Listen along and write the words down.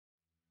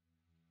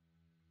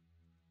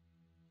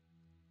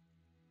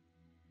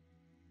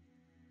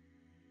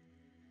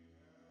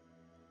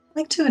I'd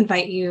like to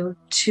invite you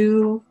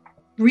to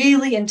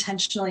really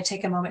intentionally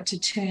take a moment to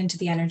tune into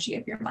the energy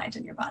of your mind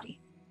and your body.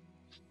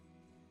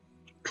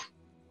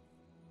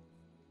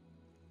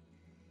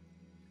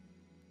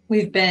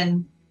 We've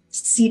been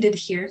seated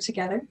here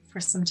together for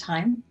some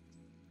time.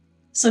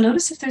 So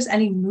notice if there's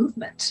any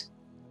movement,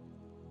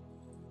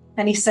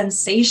 any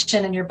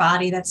sensation in your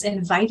body that's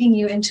inviting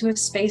you into a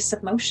space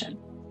of motion.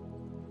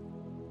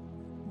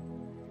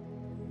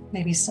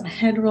 Maybe some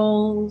head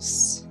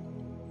rolls.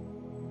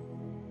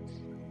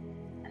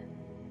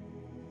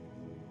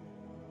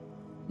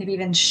 Maybe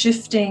even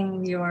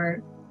shifting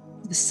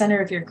the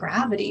center of your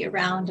gravity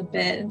around a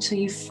bit until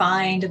you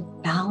find a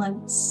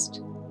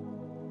balanced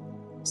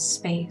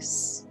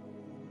space.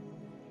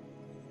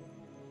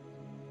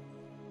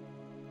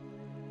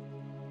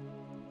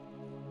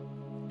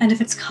 And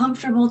if it's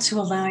comfortable to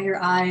allow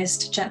your eyes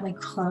to gently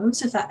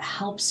close, if that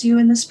helps you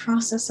in this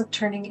process of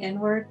turning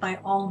inward, by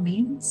all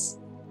means,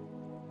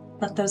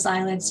 let those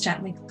eyelids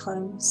gently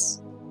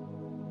close.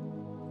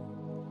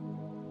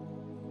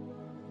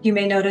 You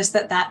may notice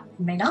that that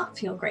may not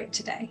feel great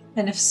today.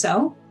 And if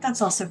so,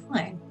 that's also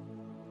fine.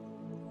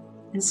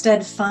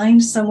 Instead,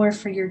 find somewhere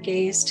for your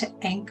gaze to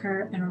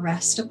anchor and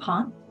rest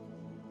upon.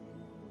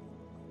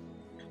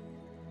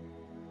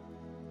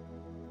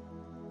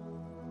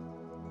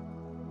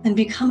 And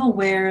become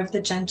aware of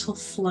the gentle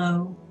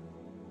flow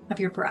of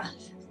your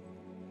breath.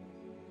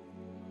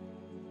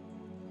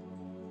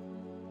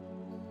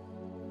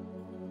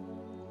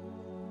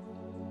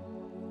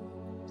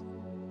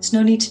 There's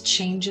no need to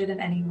change it in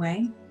any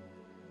way.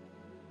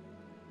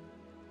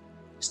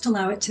 Just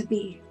allow it to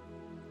be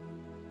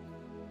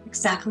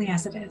exactly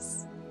as it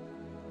is.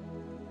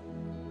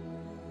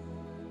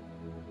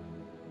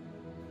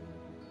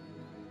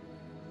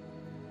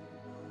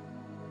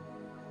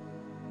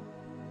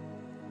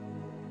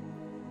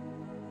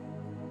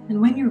 And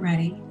when you're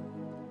ready,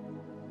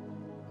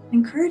 I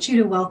encourage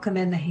you to welcome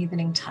in the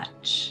havening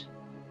touch.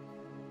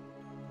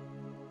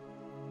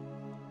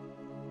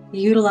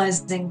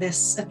 Utilizing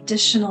this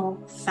additional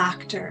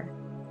factor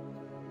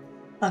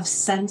of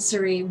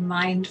sensory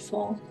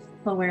mindful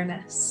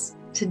awareness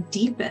to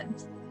deepen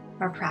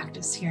our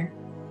practice here.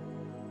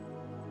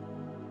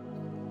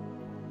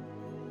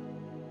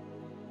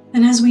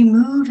 And as we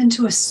move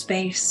into a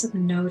space of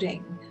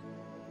noting,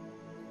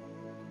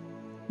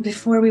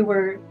 before we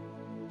were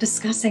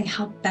discussing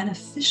how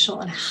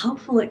beneficial and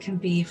helpful it can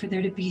be for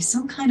there to be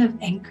some kind of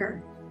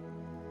anchor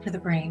for the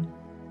brain.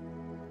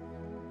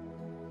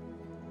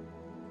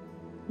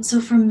 And so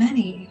for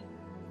many,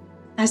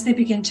 as they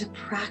begin to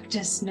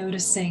practice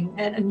noticing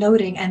and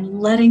noting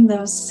and letting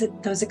those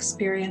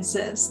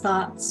experiences,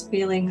 thoughts,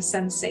 feelings,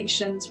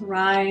 sensations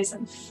rise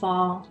and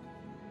fall,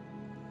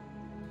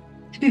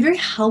 it can be very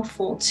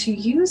helpful to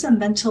use a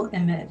mental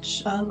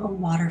image of a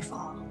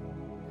waterfall.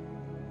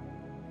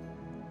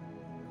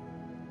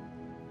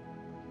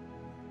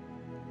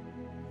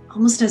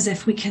 Almost as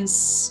if we can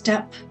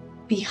step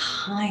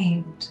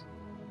behind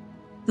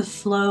the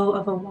flow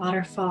of a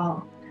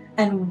waterfall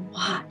and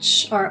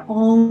watch our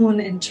own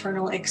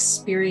internal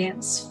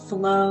experience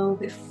flow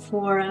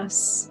before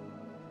us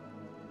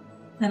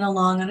and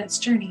along on its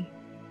journey.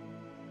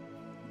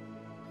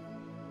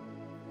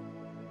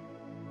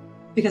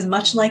 Because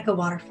much like a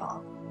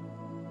waterfall,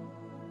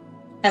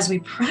 as we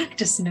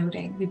practice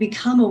noting, we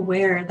become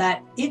aware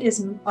that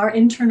our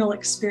internal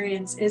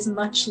experience is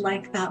much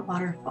like that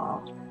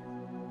waterfall.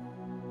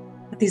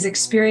 That these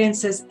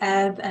experiences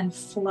ebb and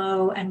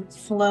flow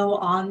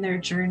on their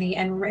journey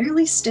and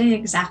rarely stay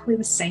exactly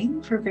the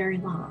same for very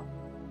long,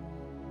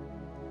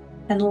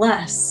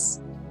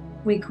 unless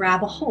we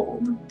grab a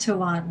hold to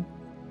one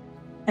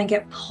and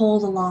get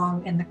pulled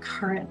along in the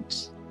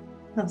current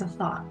of the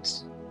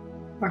thought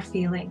or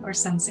feeling or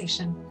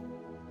sensation.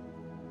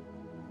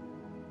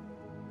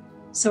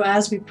 So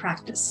as we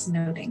practice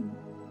noting,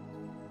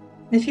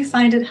 if you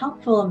find it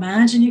helpful,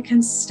 imagine you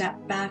can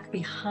step back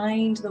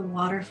behind the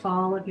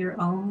waterfall of your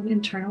own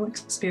internal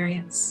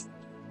experience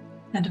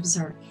and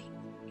observe.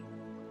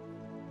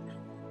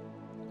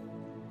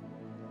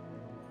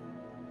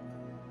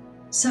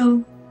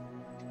 So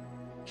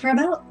for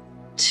about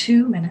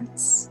 2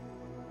 minutes,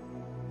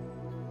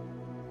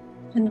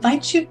 I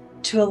invite you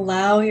to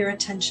allow your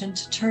attention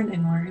to turn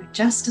inward,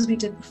 just as we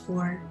did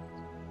before.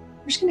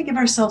 We're just going to give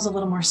ourselves a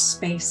little more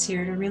space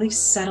here to really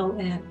settle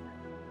in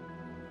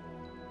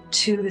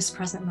to this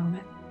present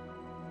moment.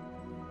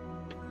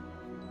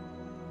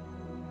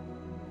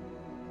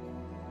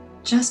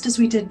 Just as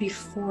we did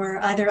before,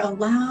 either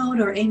aloud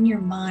or in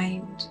your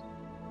mind,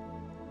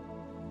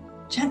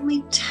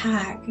 gently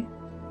tag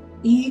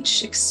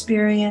each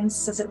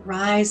experience as it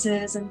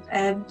rises and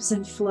ebbs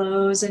and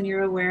flows in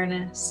your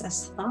awareness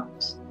as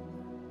thought,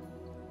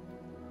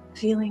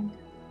 feeling,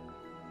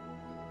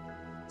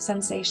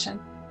 sensation.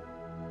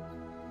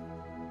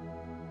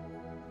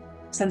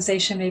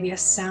 Sensation may be a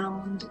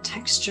sound, a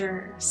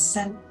texture, a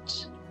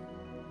scent,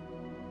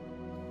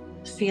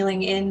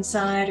 feeling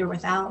inside or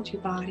without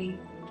your body.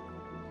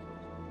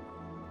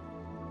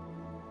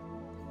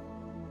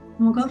 And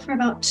we'll go for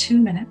about 2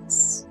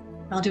 minutes,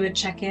 I'll do a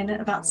check-in at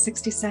about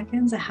 60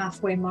 seconds, a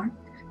halfway mark.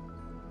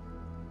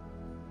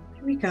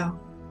 Here we go.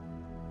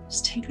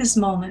 Just take this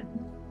moment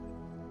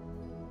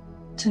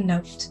to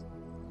note.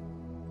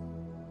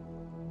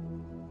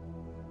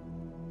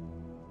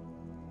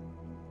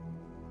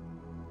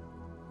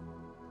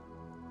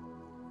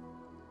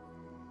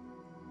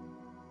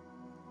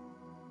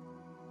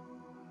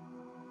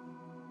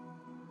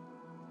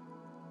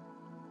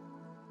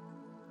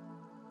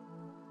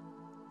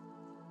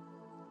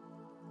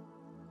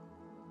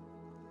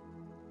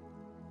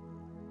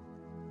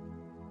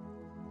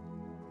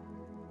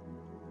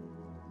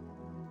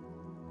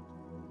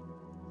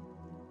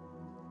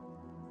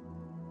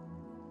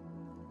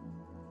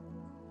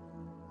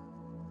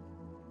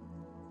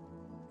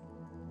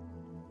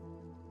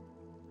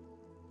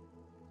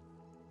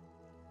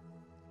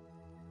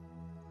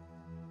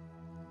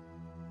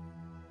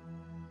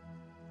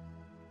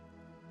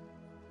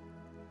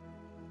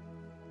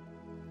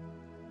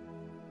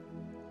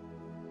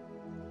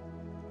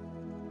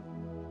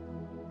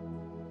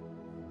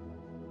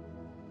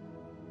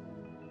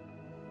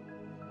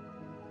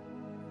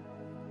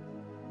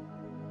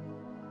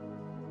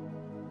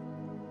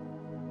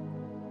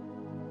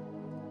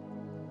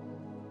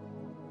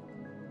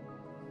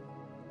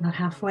 Not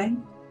halfway.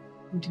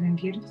 You're doing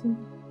beautifully.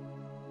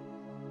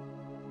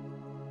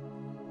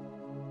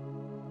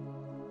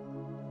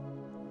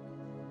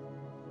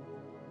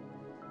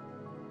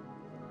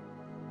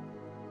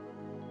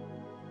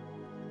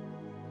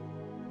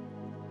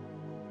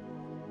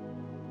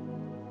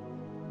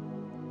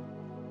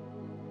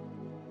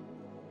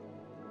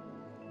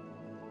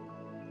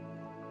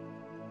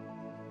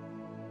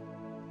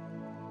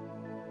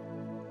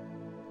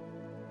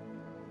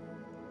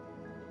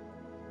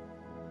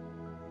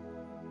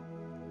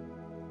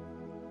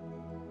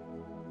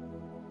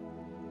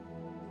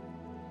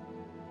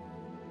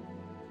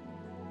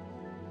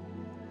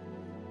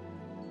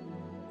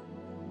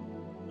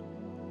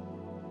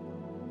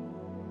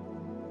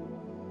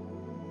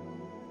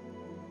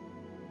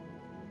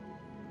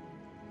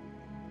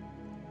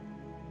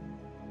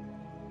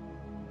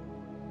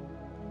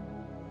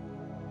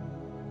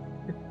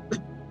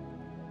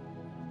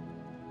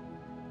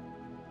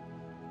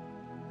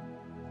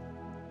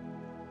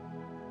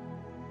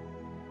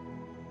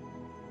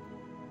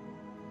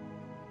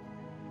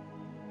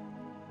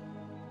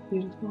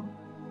 Beautiful.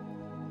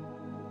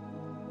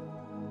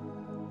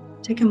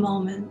 Take a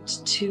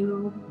moment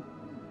to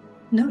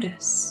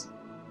notice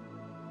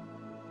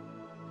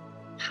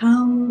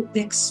how the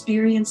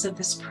experience of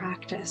this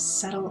practice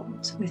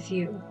settled with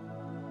you.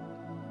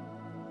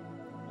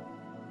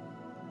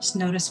 Just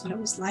notice what it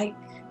was like.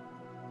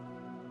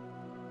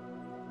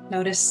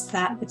 Notice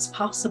that it's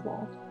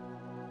possible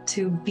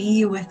to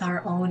be with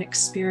our own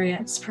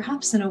experience,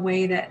 perhaps in a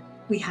way that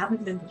we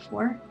haven't been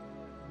before,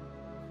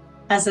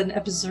 as an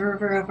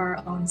observer of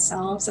our own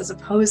selves, as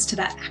opposed to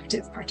that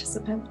active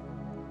participant.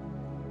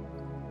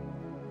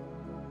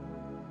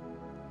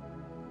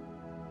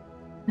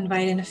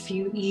 Invite in a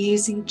few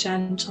easy,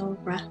 gentle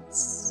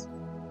breaths.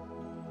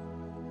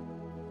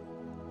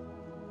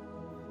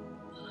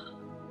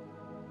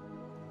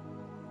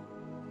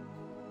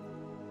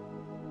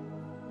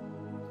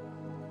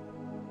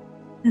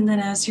 And then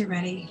as you're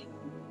ready,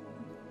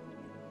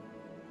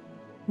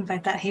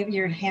 invite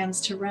your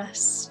hands to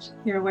rest,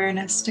 your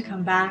awareness to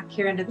come back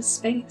here into the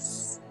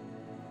space.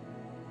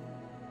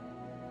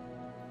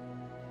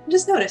 And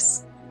just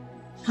notice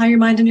how your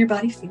mind and your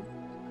body feel.